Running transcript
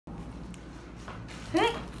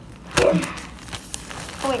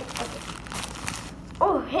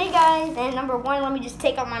Okay guys, and number one, let me just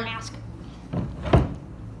take off my mask.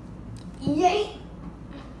 Yay!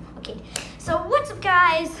 Okay, so what's up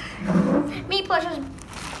guys? Me, Plush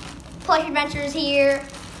Adventures here,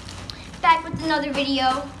 back with another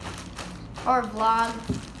video, or vlog.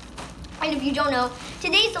 And if you don't know,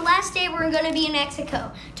 today's the last day we're gonna be in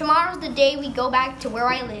Mexico. Tomorrow's the day we go back to where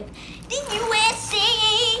I live, the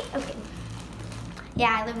USA. Okay,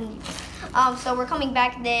 yeah, I live in the USA. So we're coming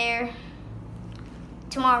back there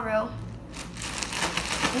tomorrow.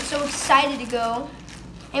 I'm so excited to go.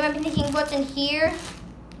 And I've been thinking, what's in here?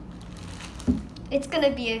 It's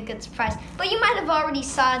gonna be a good surprise. But you might have already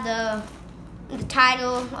saw the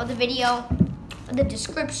title of the video, the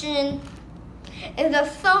description, and the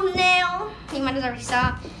thumbnail. You might have already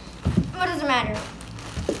saw. What does it matter?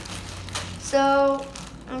 So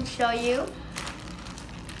I'll show you.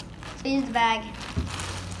 So here's the bag.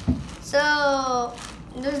 So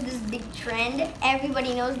there's this big trend.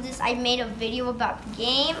 Everybody knows this. I made a video about the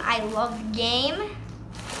game. I love the game.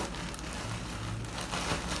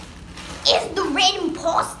 It's the red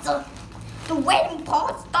imposter. The red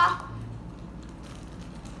imposter.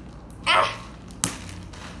 Ah.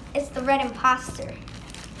 It's the red imposter.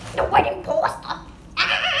 The red imposter.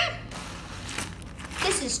 Ah.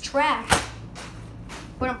 This is trash.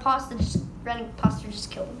 Red imposter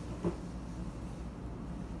just killed him.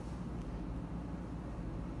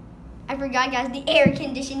 I forgot, guys, the air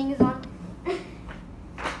conditioning is on.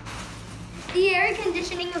 The air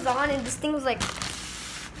conditioning is on, and this thing was like,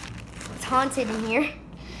 it's haunted in here.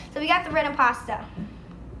 So we got the red imposter.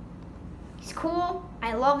 He's cool.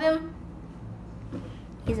 I love him.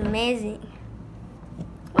 He's amazing.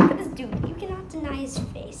 Look at this dude. You cannot deny his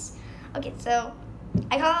face. Okay, so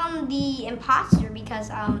I call him the imposter because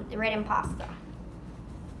the red imposter.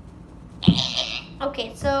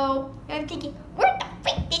 Okay, so I'm thinking, where the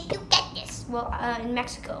freak did you get this? Well, in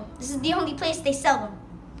Mexico. This is the only place they sell them.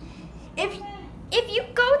 If you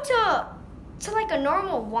go to like a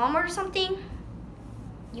normal Walmart or something,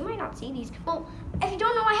 you might not see these. Well, if you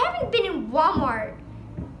don't know, I haven't been in Walmart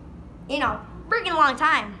in a freaking long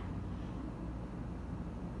time.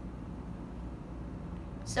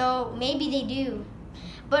 So maybe they do.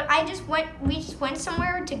 But we just went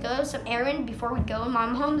somewhere to go some errand before we go. My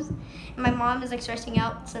mom is like stressing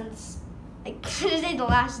out since like today the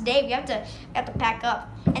last day. We have to pack up.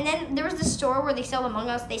 And then there was this store where they sell Among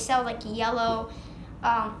Us. They sell like yellow,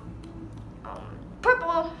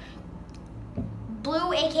 purple,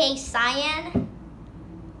 blue, aka cyan.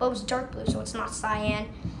 But it was dark blue, so it's not cyan.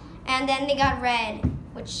 And then they got red,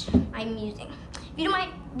 which I'm using. You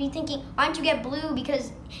might be thinking, why don't you get blue?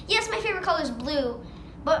 Because yes, my favorite color is blue.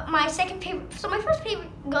 But my second favorite, so my first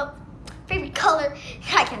favorite color,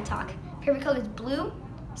 I can't talk. Favorite color is blue.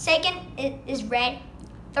 Second is red.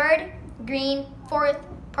 Third, green. Fourth,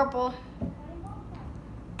 purple.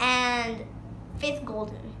 And fifth,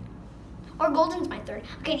 golden. Or golden's my third.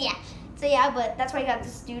 Okay, yeah. So yeah, but that's why I got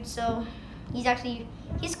this dude. So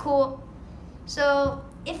he's cool. So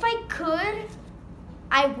if I could,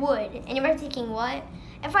 I would. And you might be thinking, what?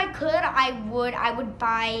 If I could, I would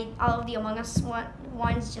buy all of the Among Us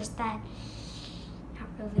ones, just that. Not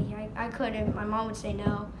really. I could if my mom would say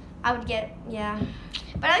no. I would get, yeah.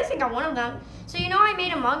 But at least I got one of them. So you know I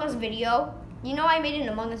made an Among Us video.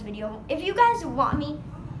 If you guys want me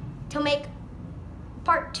to make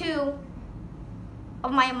part 2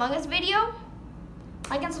 of my Among Us video,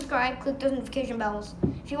 like and subscribe, click those notification bells.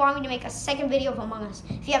 If you want me to make a second video of Among Us.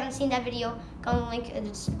 If you haven't seen that video, go on the link in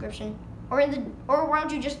the description. Or why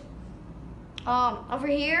don't you just, over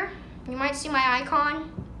here, you might see my icon.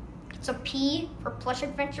 It's a P for Plush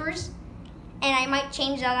Adventures. And I might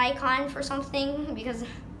change that icon for something because,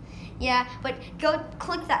 yeah, but go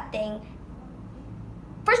click that thing.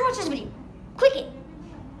 First watch this video. Click it.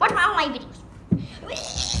 Watch all my videos.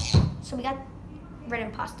 So we got red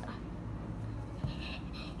imposter.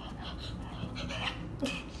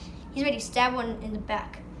 He's ready to stab one in the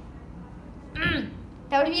back.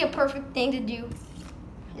 That would be a perfect thing to do.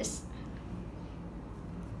 Just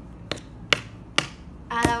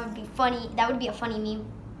that would be funny. That would be a funny meme.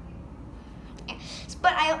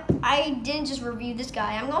 But I didn't just review this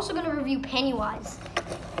guy. I'm also gonna review Pennywise.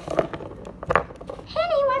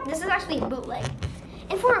 Pennywise. This is actually a bootleg.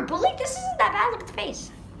 And for a bootleg, this isn't that bad. Look at the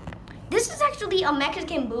face. This is actually a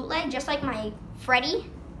Mexican bootleg, just like my Freddy.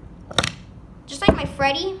 Just like my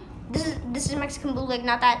Freddy. This is a Mexican bootleg,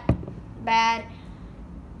 not that bad.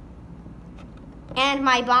 And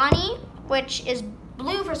my Bonnie, which is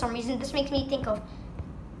blue for some reason. This makes me think of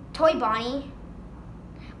Toy Bonnie.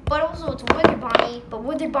 But also it's Withered Bonnie, but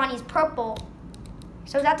Withered Bonnie is purple.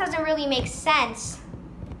 So that doesn't really make sense.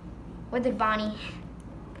 Withered Bonnie.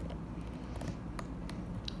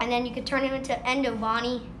 And then you could turn him into Endo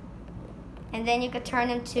Bonnie. And then you could turn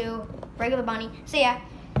him to regular Bonnie. So yeah.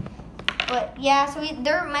 But yeah, so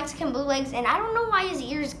they're Mexican bootlegs. And I don't know why his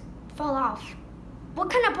ears fall off. What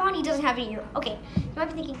kind of Bonnie doesn't have an ear? Okay, you might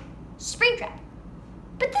be thinking, Springtrap.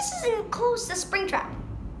 But this isn't close to Springtrap.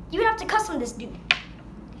 You would have to custom this dude.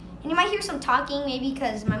 And you might hear some talking, maybe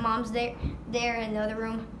because my mom's there in the other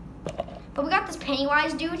room. But we got this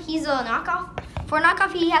Pennywise dude. He's a knockoff. For a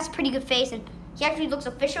knockoff, he has a pretty good face, and he actually looks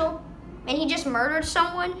official. And he just murdered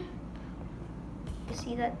someone. You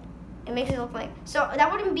see that? It makes it look like. So that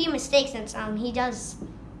wouldn't be a mistake since he does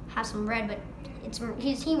have some red, but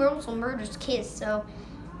he also murders kids, so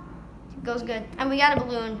it goes good. And we got a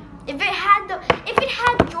balloon. If it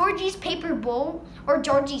had Georgie's paper bow, or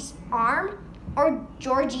Georgie's arm, or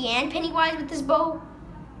Georgie and Pennywise with this bow,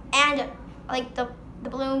 and like the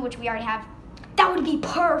balloon, which we already have, that would be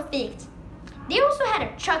perfect. They also had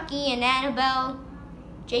a Chucky and Annabelle,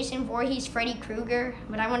 Jason Voorhees, Freddy Krueger,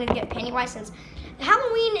 but I wanted to get Pennywise since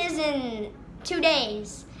Halloween is in 2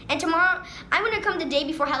 days. And tomorrow, I'm gonna come the day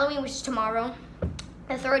before Halloween, which is tomorrow,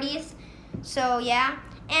 the 30th. So yeah,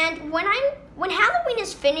 and when Halloween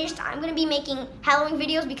is finished, I'm gonna be making Halloween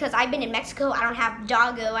videos because I've been in Mexico. I don't have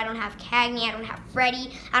Doggo, I don't have Cagney, I don't have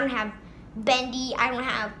Freddy, I don't have Bendy, I don't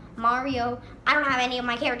have Mario, I don't have any of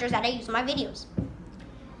my characters that I use in my videos.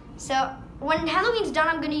 So when Halloween's done,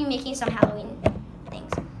 I'm gonna be making some Halloween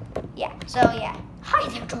things. Yeah, so yeah. Hi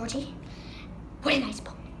there, Georgie. What a nice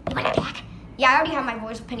bow. You want it back? Yeah, I already have my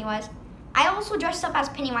voice with Pennywise. I also dressed up as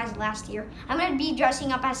Pennywise last year. I'm gonna be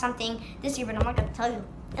dressing up as something this year, but I'm not gonna tell you.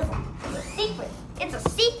 It's a secret. It's a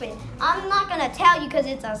secret. I'm not gonna tell you because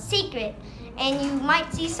it's a secret. And you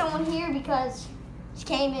might see someone here because she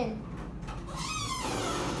came in.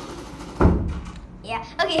 Yeah,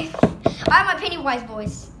 okay. I have my Pennywise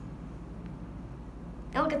voice.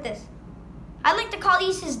 Now look at this. I like to call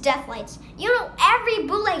these his death lights. You know, every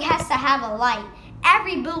bootleg has to have a light.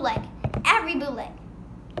 Every bootleg. Every bootleg.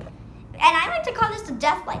 And I like to call this the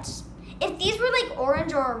death lights. If these were like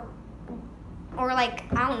orange or like,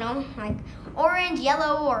 I don't know, like orange,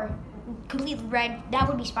 yellow, or completely red, that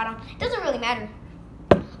would be spot on. It doesn't really matter.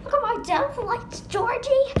 Look at my death lights, Georgie.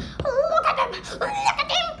 Look at them. Look at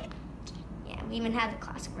them. Yeah, we even have the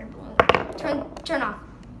classic red balloon. Turn off.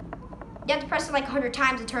 You have to press it like 100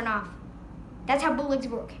 times to turn off. That's how bootlegs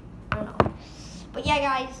work. I don't know. But yeah,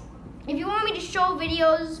 guys, if you want me to show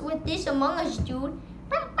videos with this Among Us dude,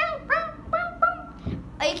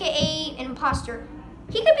 aka an imposter.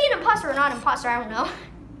 He could be an imposter or not an imposter, I don't know.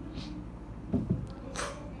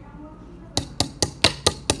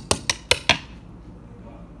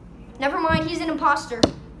 Never mind, he's an imposter.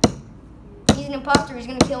 He's an imposter, he's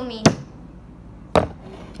gonna kill me.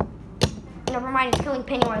 Never mind, he's killing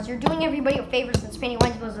Pennywise. You're doing everybody a favor since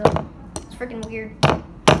Pennywise was it's freaking weird.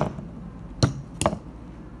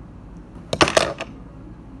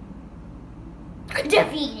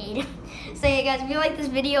 Defeated. So yeah, guys, if you like this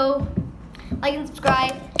video, like and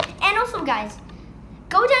subscribe. And also, guys,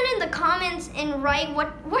 go down in the comments and write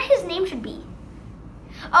what his name should be.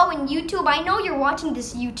 Oh, and YouTube, I know you're watching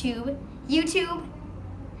this, YouTube,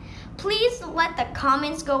 please let the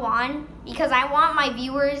comments go on because I want my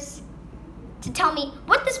viewers to tell me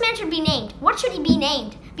what this man should be named. What should he be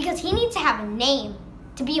named? Because he needs to have a name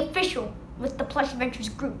to be official with the Plush Adventures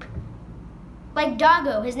group. Like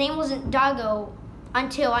Doggo, his name wasn't Doggo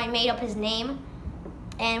until I made up his name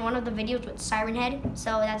and one of the videos with Siren Head,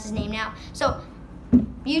 so that's his name now. So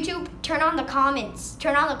YouTube, turn on the comments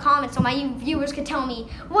so my viewers could tell me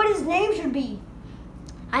what his name should be.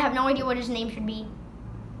 I have no idea what his name should be,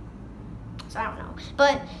 so I don't know.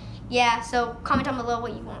 But yeah, so comment down below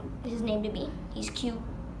what you want his name to be. He's cute.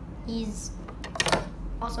 He's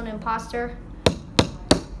also an imposter.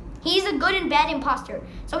 He's a good and bad imposter.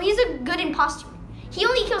 So he's a good imposter. He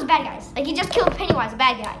only kills bad guys. Like he just killed Pennywise, a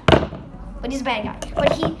bad guy. But he's a bad guy.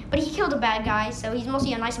 But he killed a bad guy, so he's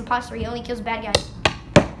mostly a nice imposter. He only kills bad guys.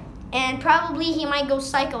 And probably he might go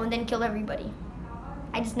psycho and then kill everybody.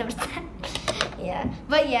 I just noticed that. Yeah.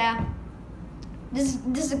 But yeah. This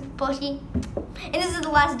is a plushie. And this is the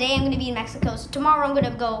last day I'm gonna be in Mexico. So tomorrow I'm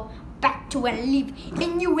gonna go back to where I live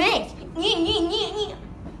in US.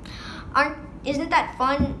 Isn't that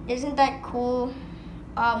fun? Isn't that cool?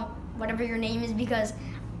 Whatever your name is, because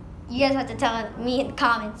you guys have to tell me in the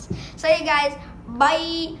comments. So yeah, guys,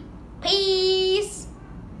 bye, peace.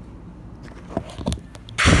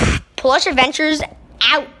 Plush Adventures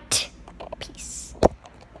out.